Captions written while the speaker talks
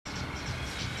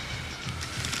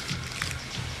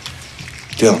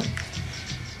Dylan.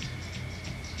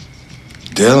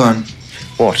 Dylan.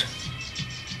 What?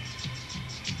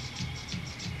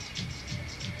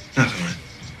 Nothing, mate.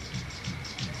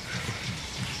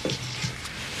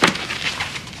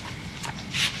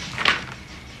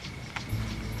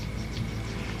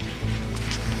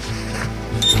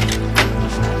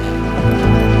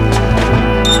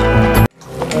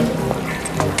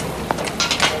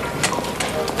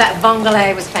 That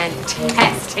bungalow was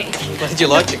fantastic. Glad you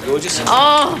liked it, gorgeous.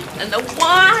 Oh, and the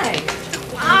wine. The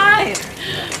wine.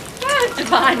 Oh,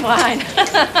 divine wine.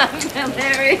 Now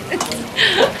there it is.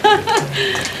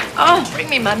 Oh, bring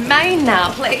me my main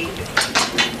now, please.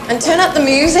 And turn up the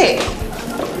music.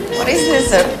 What is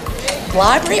this, a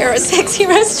library or a sexy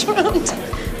restaurant?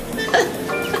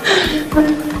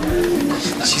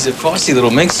 She's a feisty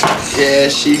little minx. Yeah,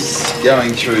 she's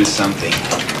going through something.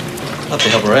 Love to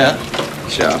help her out.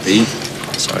 Sharpie.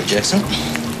 Sorry, Jackson.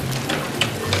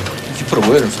 If you put a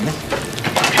word in for me.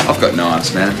 I've got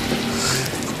knives, man.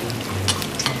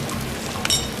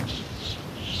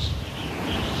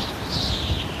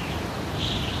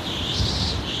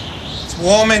 It's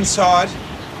warm inside.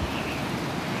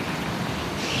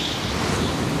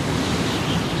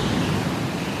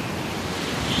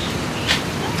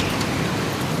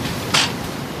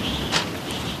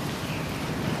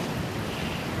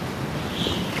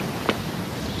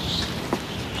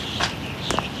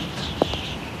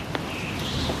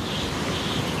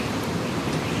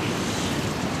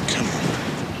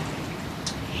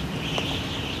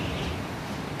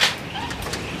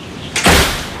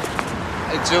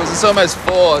 Jules, it's almost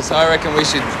 4, so I reckon we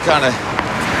should kind of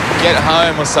get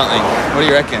home or something. What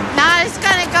do you reckon? No, it's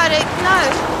gonna go to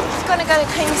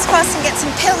King's Cross and get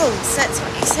some pills. That's what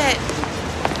you said.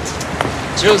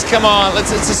 Jules, come on,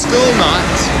 it's a school night.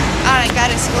 I don't go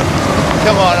to school.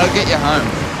 Come on, I'll get you home.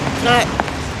 No.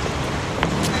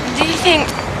 Do you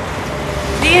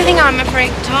think I'm a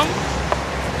freak, Tom?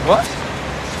 What?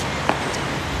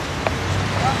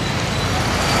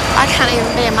 I can't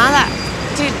even be a mother.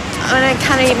 Dude, I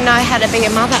can't even know how to be a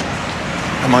mother.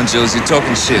 Come on, Jules, you're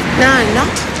talking shit. No, I'm not.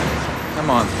 Come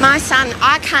on. My son,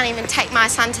 I can't even take my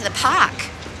son to the park.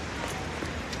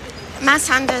 My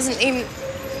son doesn't even,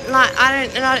 like, I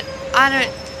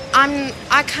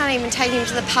can't even take him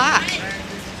to the park.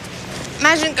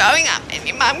 Imagine going up and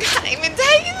your mum can't even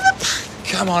take him to the park.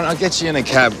 Come on, I'll get you in a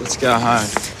cab. Let's go home.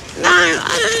 No,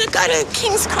 I go to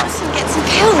King's Cross and get some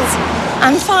pills.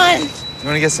 I'm fine. You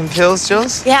want to get some pills,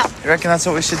 Jules? Yeah. You reckon that's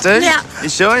what we should do? Yeah. You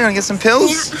sure? You want to get some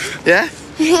pills? Yeah?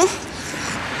 Mhm.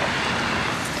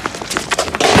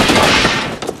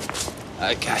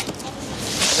 Okay.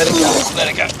 Let it go. Let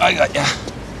it go. I got ya.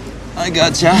 I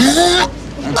got ya.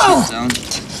 That's it, son.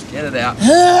 Get it out.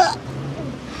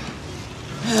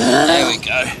 There we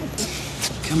go.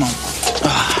 Come on.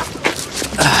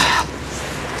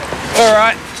 All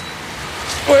right.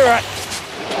 We're right.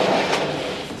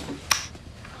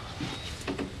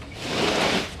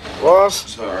 What?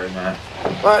 Sorry, mate.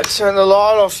 Mate, turn the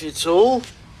light off, you tool.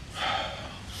 I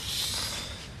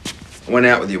went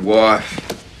out with your wife.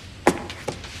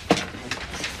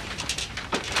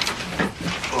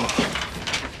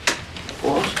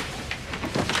 What?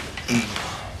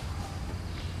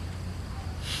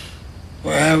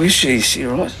 Well, how is she? Is she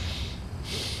all right?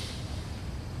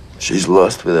 She's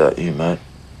lost without you, mate.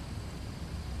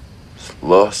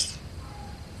 Lost.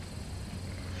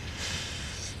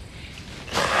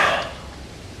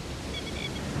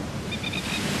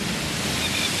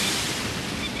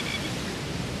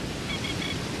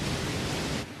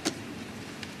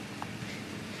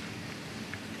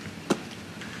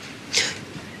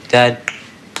 Dad,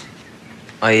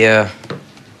 I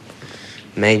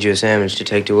made you a sandwich to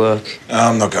take to work.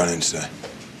 I'm not going in today.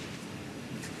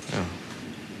 Oh.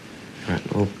 All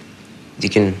right, well, you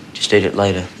can just eat it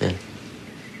later, then.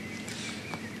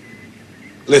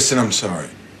 Listen, I'm sorry.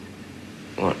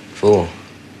 What for?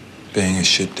 Being a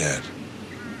shit dad.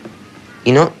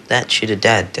 You're not that shit a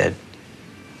dad, Dad.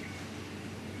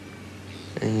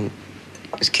 I mean,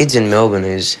 there's kids in Melbourne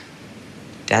whose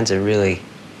dads are really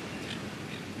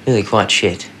quite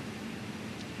shit.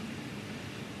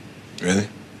 Really?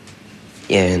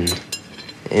 Yeah, and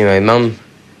anyway, Mum,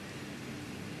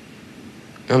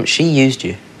 she used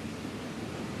you.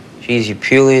 She used you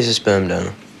purely as a sperm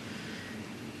donor.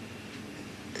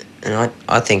 And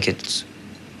I think it's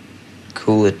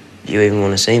cool that you even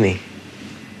want to see me.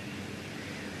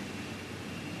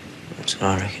 That's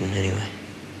what I reckon, anyway.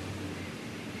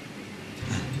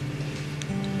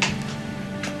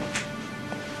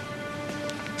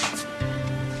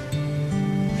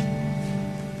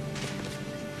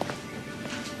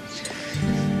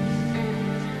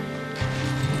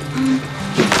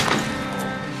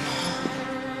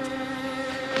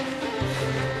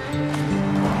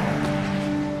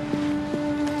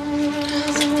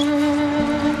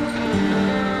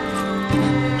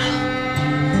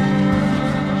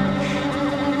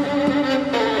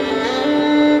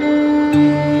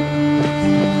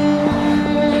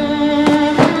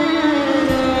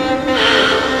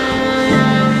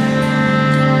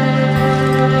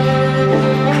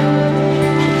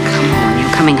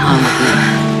 coming home with me.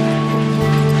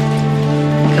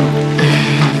 Come on.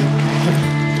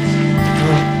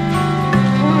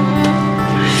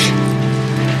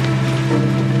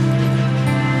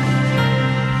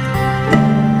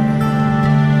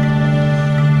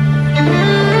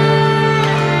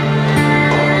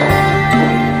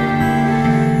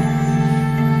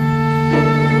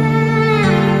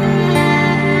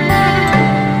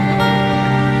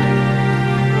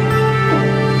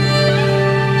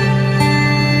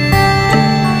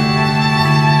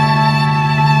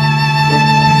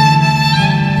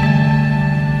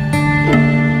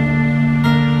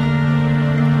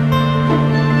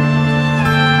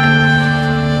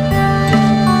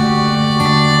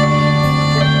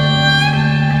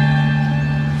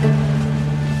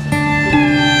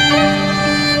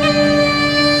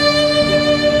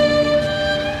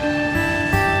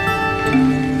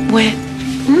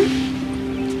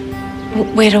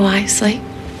 Where do I sleep?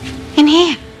 In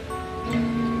here.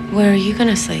 Where are you going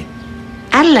to sleep?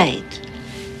 Adelaide.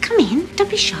 Come in. Don't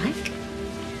be shy.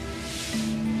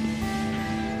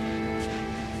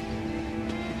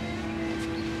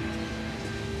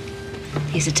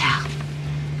 Here's a towel.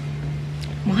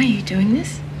 Why are you doing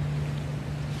this?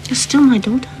 You're still my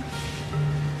daughter.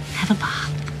 Have a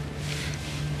bath.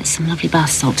 There's some lovely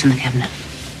bath salts in the cabinet.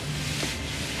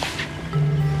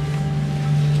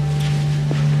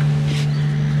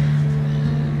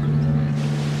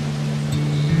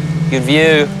 Good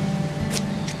view.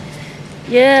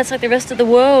 Yeah, it's like the rest of the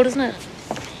world, isn't it?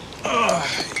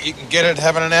 You can get it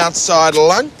having an outside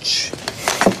lunch.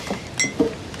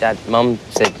 Dad, Mum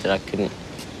said that I couldn't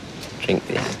drink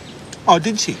this. Oh,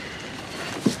 did she?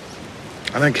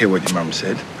 I don't care what your mum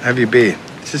said. Have your beer.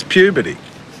 This is puberty.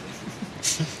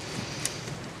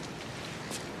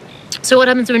 So what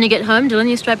happens when you get home, Dylan?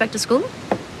 You straight back to school?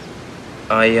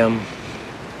 I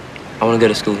want to go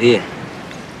to school here.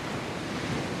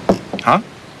 Huh?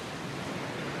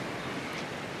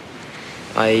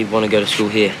 I want to go to school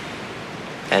here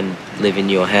and live in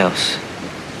your house.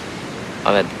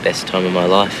 I've had the best time of my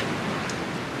life.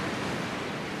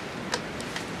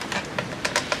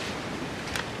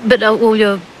 But all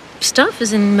your stuff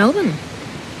is in Melbourne.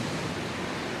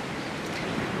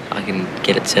 I can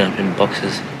get it sent up in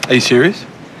boxes. Are you serious?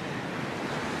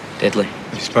 Deadly.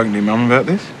 Have you spoken to your mum about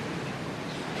this?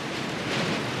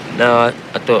 No,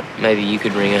 I thought maybe you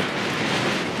could ring her.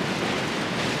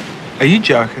 Are you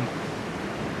joking?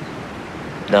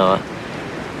 No,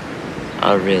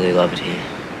 I really love it here.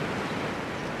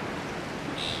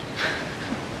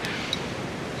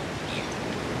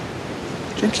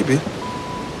 Drink your beer.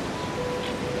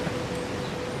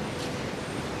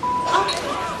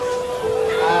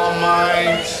 Oh,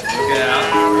 mate. Look out.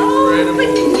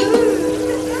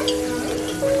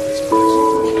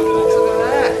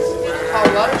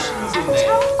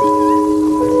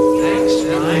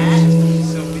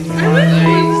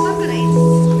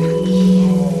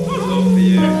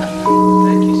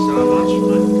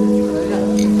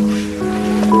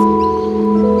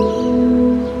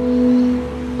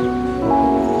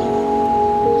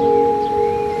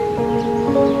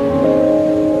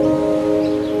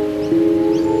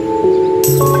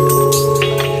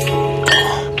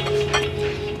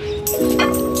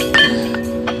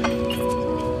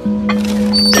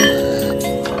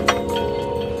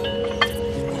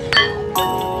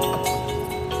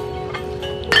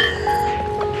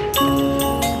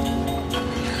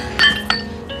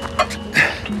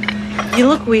 You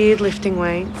look weird lifting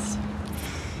weights.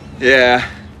 Yeah.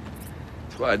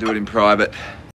 That's why I do it in private.